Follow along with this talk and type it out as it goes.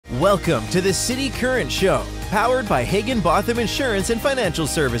Welcome to the City Current Show, powered by Hagen-Botham Insurance and Financial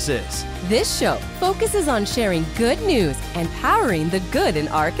Services. This show focuses on sharing good news and powering the good in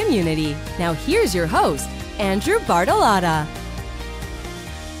our community. Now here's your host, Andrew Bartolotta.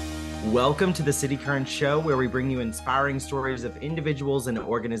 Welcome to the cityCURRENT Show, where we bring you inspiring stories of individuals and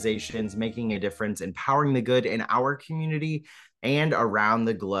organizations making a difference, empowering the good in our community and around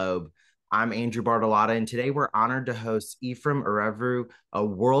the globe. I'm Andrew Bartolotta, and today we're honored to host Ephraim Urevbu, a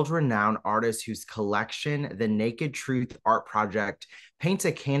world-renowned artist whose collection, The Naked Truth Art Project, paints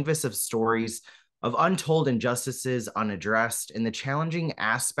a canvas of stories of untold injustices unaddressed and the challenging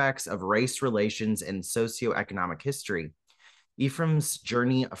aspects of race relations and socioeconomic history. Ephraim's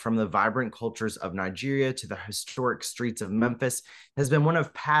journey from the vibrant cultures of Nigeria to the historic streets of Memphis has been one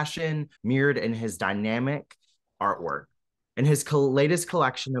of passion, mirrored in his dynamic artwork. And his latest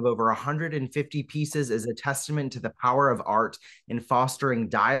collection of over 150 pieces is a testament to the power of art in fostering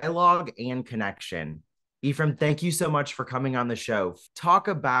dialogue and connection. Ephraim, thank you so much for coming on the show. Talk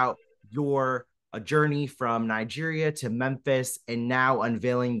about your journey from Nigeria to Memphis and now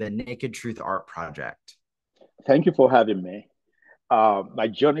unveiling the Naked Truth Art Project. Thank you for having me. My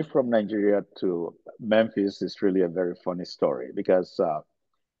journey from Nigeria to Memphis is really a very funny story because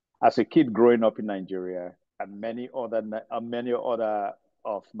as a kid growing up in Nigeria, and many other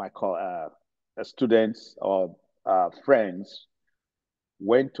of my students or friends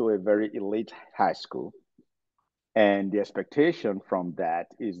went to a very elite high school. And the expectation from that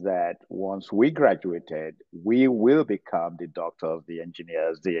is that once we graduated, we will become the doctors, the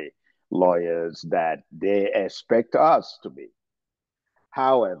engineers, the lawyers that they expect us to be.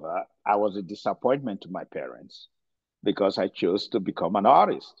 However, I was a disappointment to my parents because I chose to become an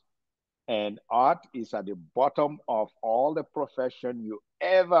artist. And art is at the bottom of all the profession you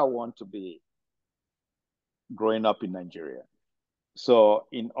ever want to be growing up in Nigeria. So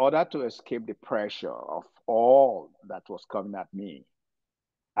in order to escape the pressure of all that was coming at me,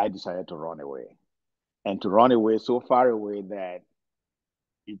 I decided to run away. And to run away so far away that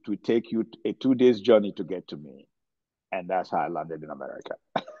it would take you a 2 days journey to get to me. And that's how I landed in America.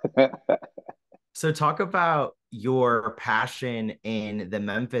 So talk about your passion in the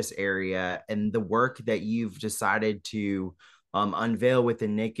Memphis area and the work that you've decided to unveil with the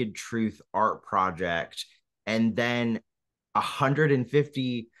Naked Truth Art Project. And then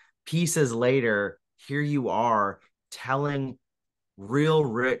 150 pieces later, here you are telling real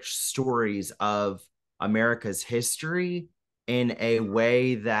rich stories of America's history in a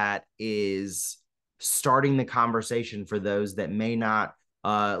way that is starting the conversation for those that may not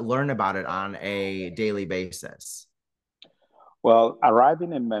learn about it on a daily basis. Well,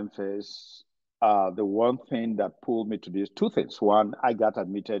 arriving in Memphis, the one thing that pulled me to these two things. One, I got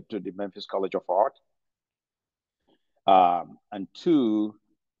admitted to the Memphis College of Art. And two,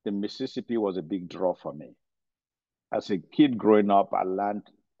 the Mississippi was a big draw for me. As a kid growing up, I learned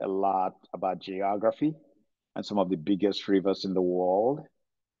a lot about geography and some of the biggest rivers in the world.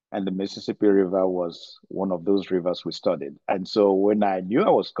 And the Mississippi River was one of those rivers we studied. And so when I knew I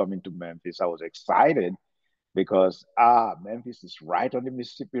was coming to Memphis, I was excited because, Memphis is right on the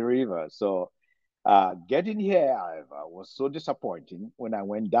Mississippi River. So getting here, however, was so disappointing when I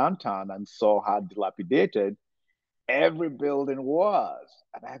went downtown and saw how dilapidated every building was.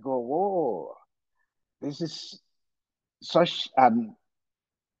 And I go, whoa, this is such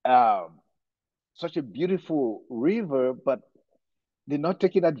such a beautiful river, but they're not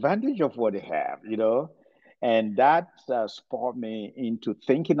taking advantage of what they have, you know? And that spurred me into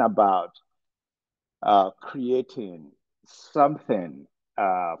thinking about creating something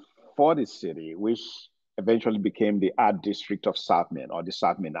for the city, which eventually became the Art District of South Main, or the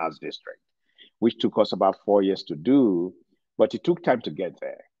South Main Arts District, which took us about 4 years to do, but it took time to get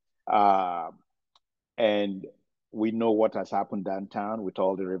there. And we know what has happened downtown with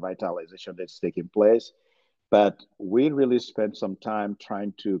all the revitalization that's taking place. But we really spent some time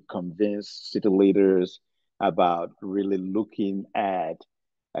trying to convince city leaders about really looking at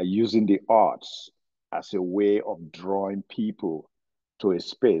using the arts as a way of drawing people to a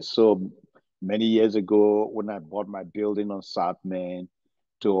space. So many years ago, when I bought my building on South Main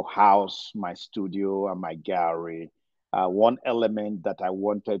to house my studio and my gallery, one element that I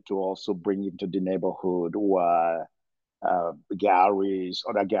wanted to also bring into the neighborhood were galleries,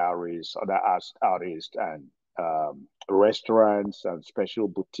 other artists, and restaurants and special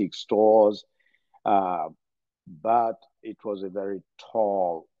boutique stores. But it was a very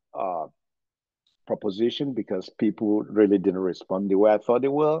tall proposition because people really didn't respond the way I thought they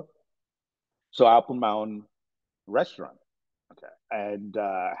will. So I opened my own restaurant, okay, and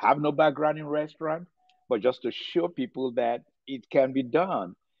have no background in restaurant, but just to show people that it can be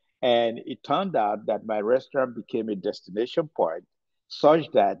done. And it turned out that my restaurant became a destination point, such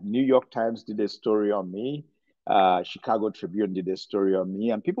that New York Times did a story on me, Chicago Tribune did a story on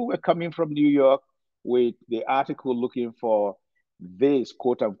me, and people were coming from New York with the article looking for this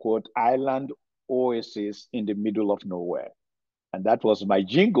quote unquote island oasis in the middle of nowhere. And that was my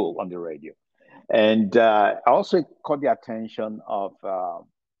jingle on the radio. And also caught the attention of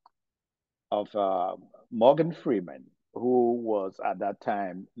Morgan Freeman, who was at that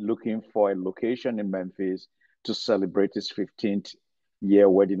time looking for a location in Memphis to celebrate his 15th year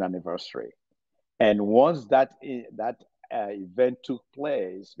wedding anniversary. And once that event took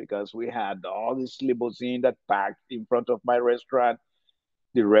place, because we had all this limousine that parked in front of my restaurant,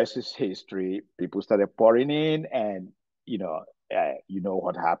 the rest is history. People started pouring in, and you know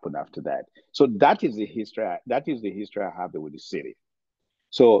what happened after that. So that is the history. That is the history I have with the city.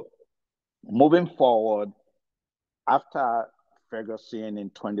 So moving forward, after Ferguson in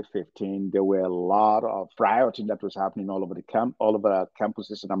 2015, there were a lot of rioting that was happening all over all over the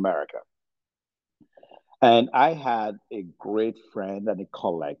campuses in America. And I had a great friend and a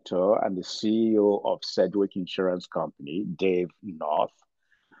collector and the CEO of Sedgwick Insurance Company, Dave North,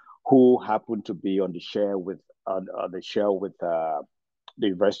 who happened to be on the share with the share with the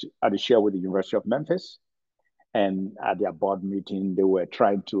university at the share with the University of Memphis. And at their board meeting, they were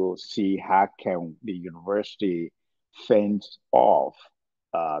trying to see how can the university fence off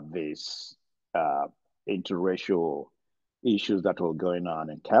these interracial issues that were going on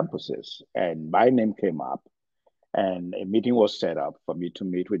in campuses. And my name came up, and a meeting was set up for me to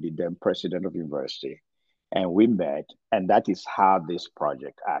meet with the then president of the university. And we met, and that is how this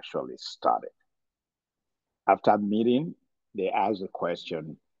project actually started. After meeting, they asked the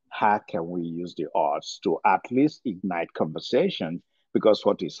question, how can we use the arts to at least ignite conversation? Because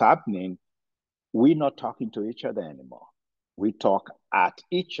what is happening, we're not talking to each other anymore. We talk at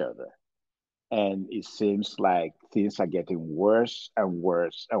each other. And it seems like things are getting worse and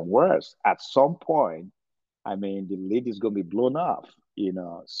worse and worse. At some point, I mean, the lid is going to be blown off, you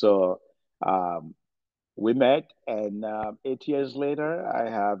know. So we met, and 8 years later, I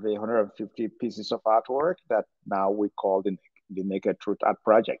have 150 pieces of artwork that now we call the Naked Truth Art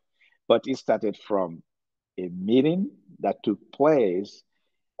Project. But it started from a meeting that took place,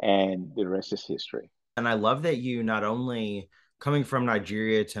 and the rest is history. And I love that you not only coming from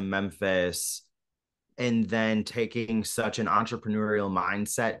Nigeria to Memphis and then taking such an entrepreneurial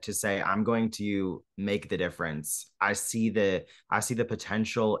mindset to say, I'm going to make the difference. I see the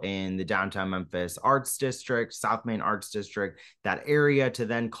potential in the downtown Memphis Arts District, South Main Arts District, that area, to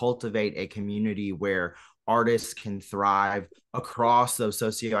then cultivate a community where artists can thrive across those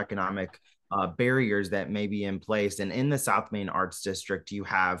socioeconomic barriers that may be in place. And in the South Main Arts District, you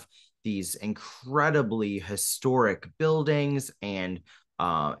have these incredibly historic buildings and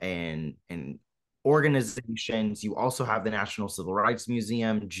organizations. You also have the National Civil Rights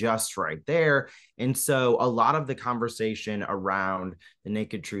Museum just right there. And so a lot of the conversation around the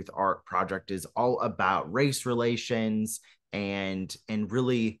Naked Truth Art Project is all about race relations and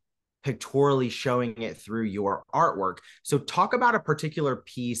really pictorially showing it through your artwork. So talk about a particular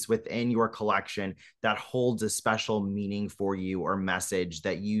piece within your collection that holds a special meaning for you or message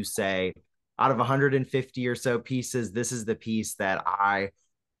that you say, out of 150 or so pieces, this is the piece that I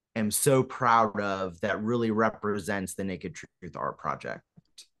am so proud of, that really represents the Naked Truth Art Project.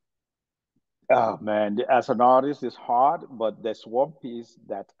 Oh man, as an artist, it's hard, but there's one piece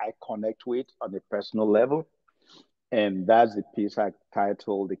that I connect with on a personal level, and that's the piece I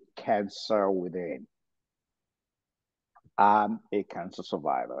titled The Cancer Within. I'm a cancer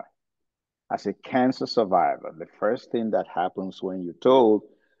survivor. As a cancer survivor, the first thing that happens when you're told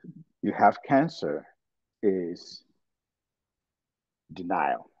you have cancer is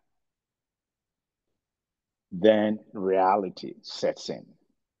denial. Then reality sets in.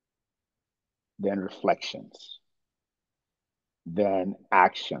 Then reflections. Then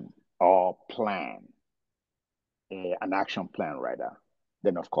action or plan, an action plan rather.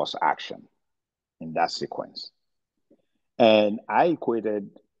 Then, of course, action in that sequence. And I equated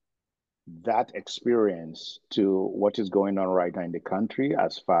that experience to what is going on right now in the country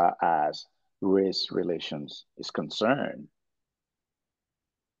as far as race relations is concerned.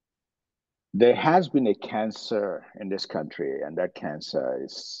 There has been a cancer in this country, and that cancer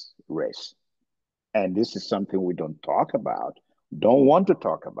is race. And this is something we don't talk about, don't want to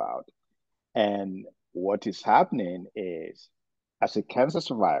talk about. And what is happening is, as a cancer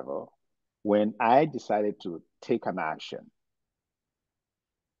survivor, when I decided to take an action,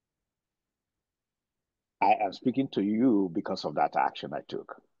 I am speaking to you because of that action I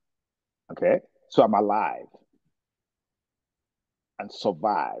took. Okay? So I'm alive. and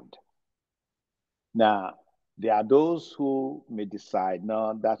survived. Now, there are those who may decide,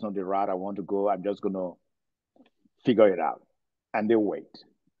 no, that's not the route I want to go. I'm just going to figure it out. And they wait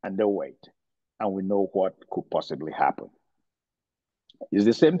and they wait. And we know what could possibly happen. It's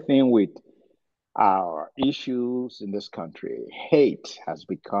the same thing with our issues in this country. Hate has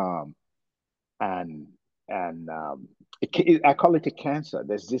become an I call it a cancer.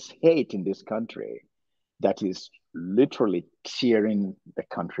 There's this hate in this country that is literally tearing the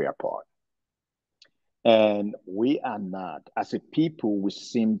country apart. And we are not, as a people, we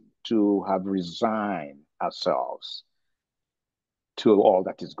seem to have resigned ourselves to all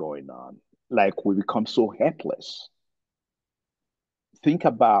that is going on. Like we become so helpless. Think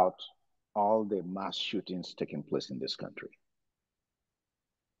about all the mass shootings taking place in this country.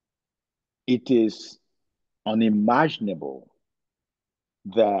 It is unimaginable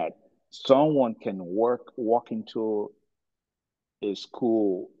that someone can walk into a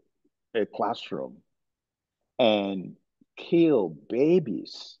school, a classroom, and kill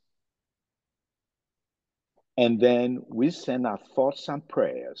babies. And then we send our thoughts and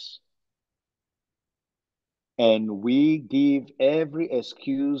prayers, and we give every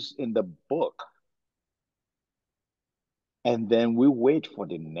excuse in the book. And then we wait for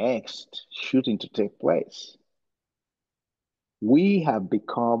the next shooting to take place. We have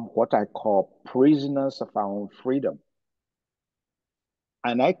become what I call prisoners of our own freedom.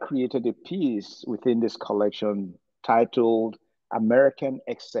 And I created a piece within this collection titled American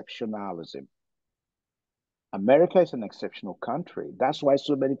Exceptionalism. America is an exceptional country. That's why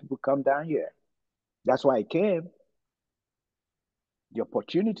so many people come down here. That's why I came. The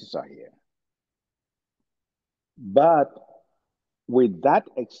opportunities are here. But with that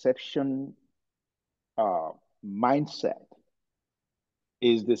exception mindset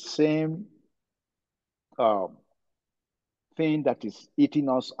is the same thing that is eating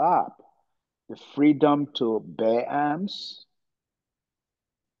us up. The freedom to bear arms.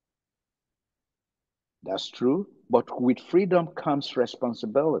 That's true. But with freedom comes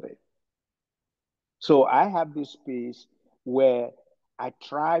responsibility. So I have this piece where I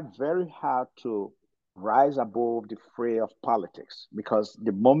try very hard to rise above the fray of politics, because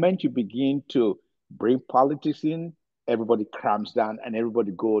the moment you begin to bring politics in, everybody crams down and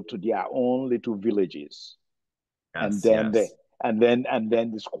everybody go to their own little villages. Yes, and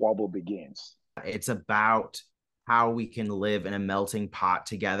then the squabble begins. It's about how we can live in a melting pot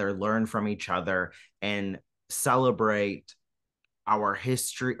together, learn from each other, and celebrate our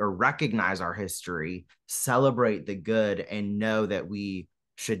history, or recognize our history, celebrate the good, and know that we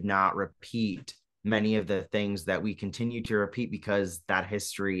should not repeat many of the things that we continue to repeat, because that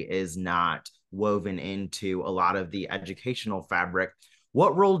history is not woven into a lot of the educational fabric.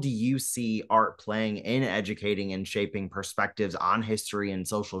 What role do you see art playing in educating and shaping perspectives on history and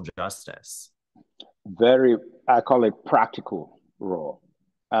social justice? I call it practical role,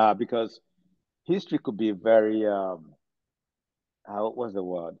 because history could be very, what's the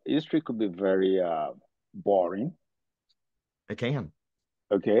word? History could be very boring. It can.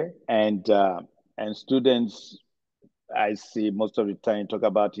 Okay, and students, I see most of the time talk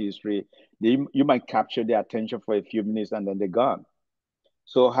about history. You might capture their attention for a few minutes and then they're gone.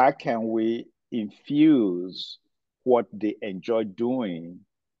 So how can we infuse what they enjoy doing?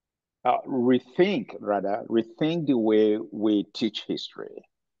 Rethink the way we teach history.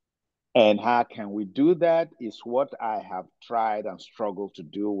 And how can we do that is what I have tried and struggled to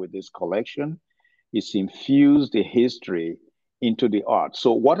do with this collection, is infuse the history into the art.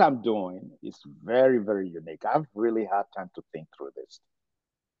 So what I'm doing is very, very unique. I've really had time to think through this.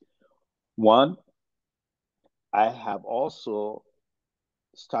 One, I have also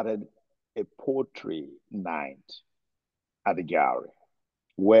started a poetry night at the gallery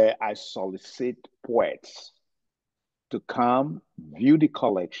where I solicit poets to come view the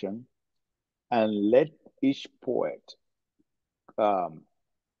collection and let each poet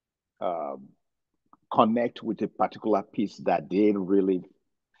connect with a particular piece that they really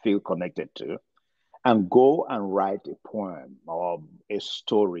feel connected to, and go and write a poem or a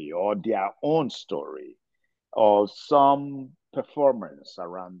story or their own story or some performance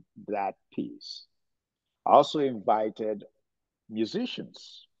around that piece. I also invited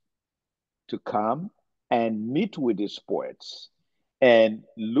musicians to come and meet with these poets and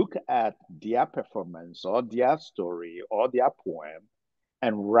look at their performance or their story or their poem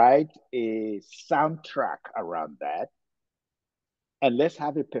and write a soundtrack around that. And let's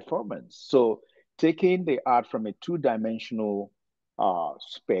have a performance. So taking the art from a two-dimensional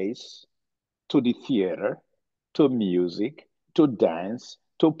space to the theater, to music, to dance,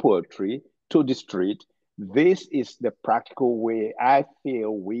 to poetry, to the street, This is the practical way I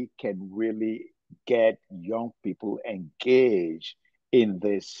feel we can really get young people engaged in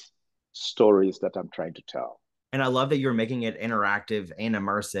these stories that I'm trying to tell. And I love that you're making it interactive and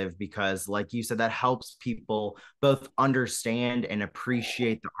immersive because, like you said, that helps people both understand and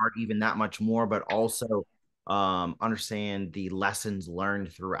appreciate the art even that much more, but also understand the lessons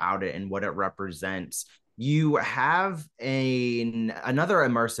learned throughout it and what it represents. You have another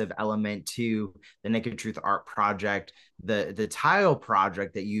immersive element to the Naked Truth Art Project, the tile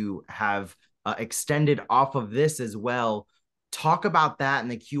project that you have extended off of this as well. Talk about that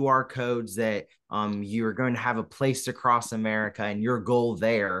and the QR codes that you're going to have a place across America and your goal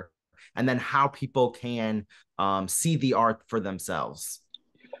there, and then how people can see the art for themselves.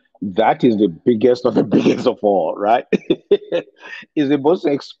 That is the biggest of the biggest of all, right? It's the most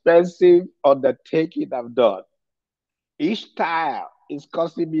expensive undertaking I've done. Each tile is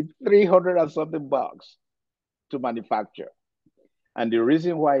costing me 300 and something bucks to manufacture. And the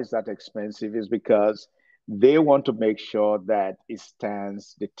reason why it's that expensive is because they want to make sure that it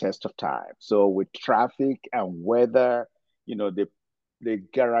stands the test of time. So with traffic and weather, they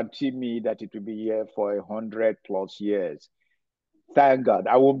guarantee me that it will be here for 100+ years. Thank God,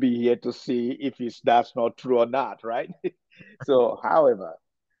 I won't be here to see if that's not true or not, right? So, however,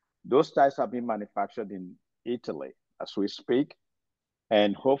 those ties are being manufactured in Italy as we speak,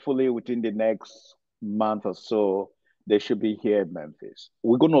 and hopefully within the next month or so, they should be here in Memphis.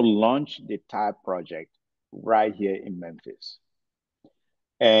 We're going to launch the tie project right here in Memphis.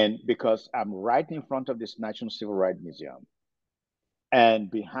 And because I'm right in front of this National Civil Rights Museum,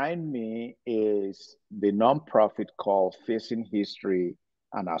 and behind me is the nonprofit called Facing History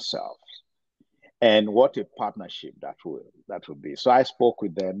and Ourselves. And what a partnership that will be. So I spoke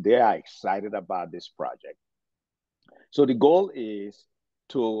with them. They are excited about this project. So the goal is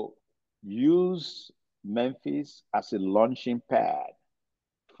to use Memphis as a launching pad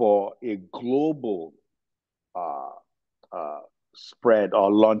for a global uh, uh, spread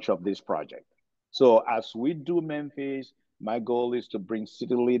or launch of this project. So as we do Memphis, my goal is to bring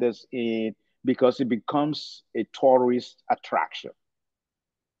city leaders in because it becomes a tourist attraction.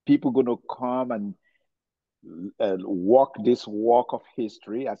 People going to come and walk this walk of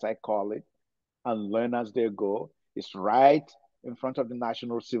history, as I call it, and learn as they go. It's right in front of the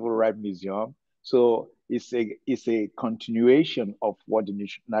National Civil Rights Museum. So it's a continuation of what the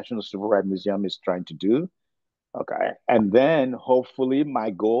National Civil Rights Museum is trying to do. Okay. And then hopefully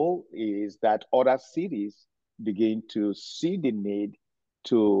my goal is that other cities begin to see the need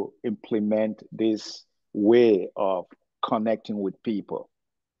to implement this way of connecting with people.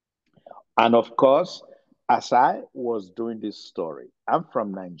 And of course, as I was doing this story, I'm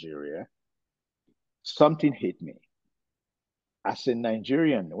from Nigeria, something hit me. As a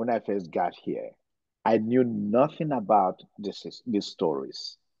Nigerian, when I first got here, I knew nothing about these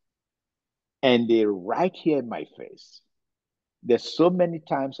stories. And they're right here in my face. There's so many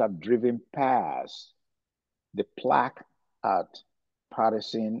times I've driven past the plaque at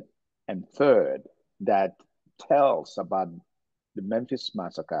Patterson and Third that tells about the Memphis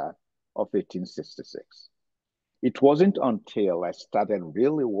Massacre of 1866. It wasn't until I started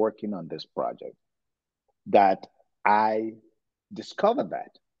really working on this project that I discovered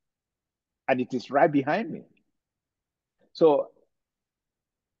that. And it is right behind me. So,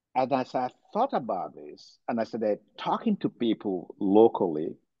 and as I thought about this, and I started talking to people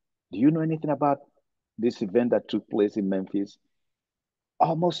locally, do you know anything about this event that took place in Memphis?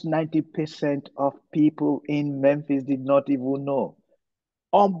 Almost 90% of people in Memphis did not even know.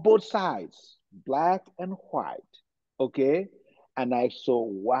 On both sides, black and white. Okay? And I saw,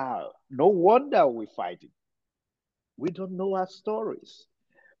 wow, no wonder we're fighting. We don't know our stories.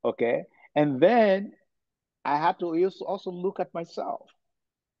 Okay? And then I had to also look at myself.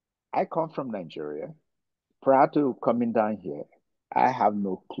 I come from Nigeria. Prior to coming down here, I have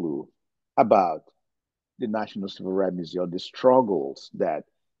no clue about the National Civil Rights Museum, the struggles that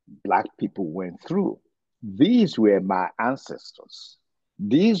Black people went through. These were my ancestors.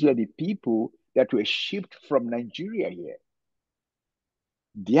 These were the people that were shipped from Nigeria here.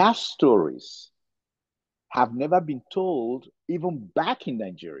 Their stories have never been told even back in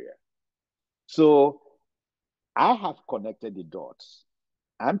Nigeria. So I have connected the dots.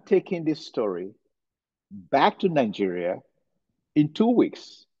 I'm taking this story back to Nigeria in 2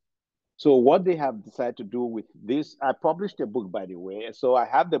 weeks. So what they have decided to do with this, I published a book, by the way. So I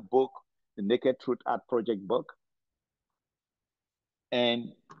have the book, the Naked Truth Art Project book,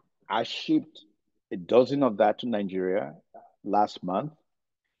 and I shipped a dozen of that to Nigeria last month.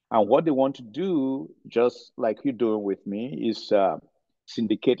 And what they want to do, just like you're doing with me, is a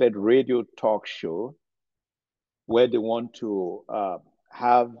syndicated radio talk show where they want to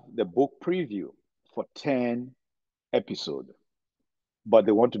have the book preview for 10 episodes, but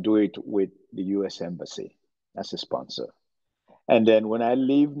they want to do it with the US Embassy as a sponsor. And then when I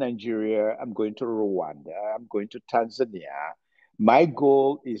leave Nigeria, I'm going to Rwanda, I'm going to Tanzania. My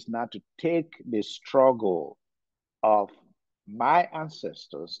goal is not to take the struggle of my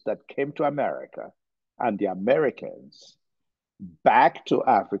ancestors that came to America and the Americans back to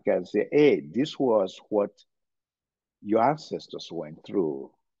Africa and say, hey, this was what your ancestors went through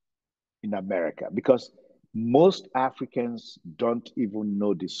in America. Because most Africans don't even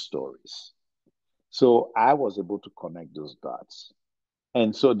know these stories. So I was able to connect those dots.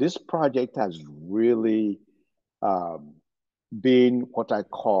 And so this project has really been what I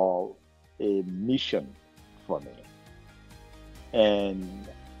call a mission for me. And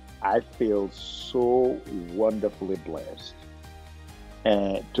I feel so wonderfully blessed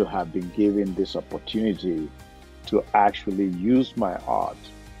to have been given this opportunity to actually use my art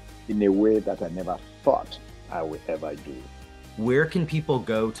in a way that I never thought I would ever do. Where can people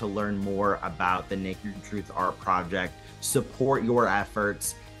go to learn more about the Naked Truth Art Project, support your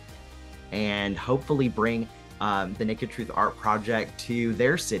efforts, and hopefully bring the Naked Truth Art Project to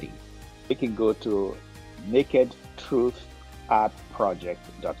their city? They can go to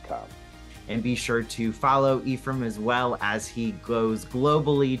nakedtruthartproject.com. And be sure to follow Ephraim as well as he goes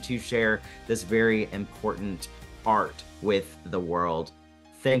globally to share this very important art with the world.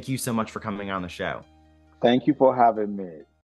 Thank you so much for coming on the show. Thank you for having me.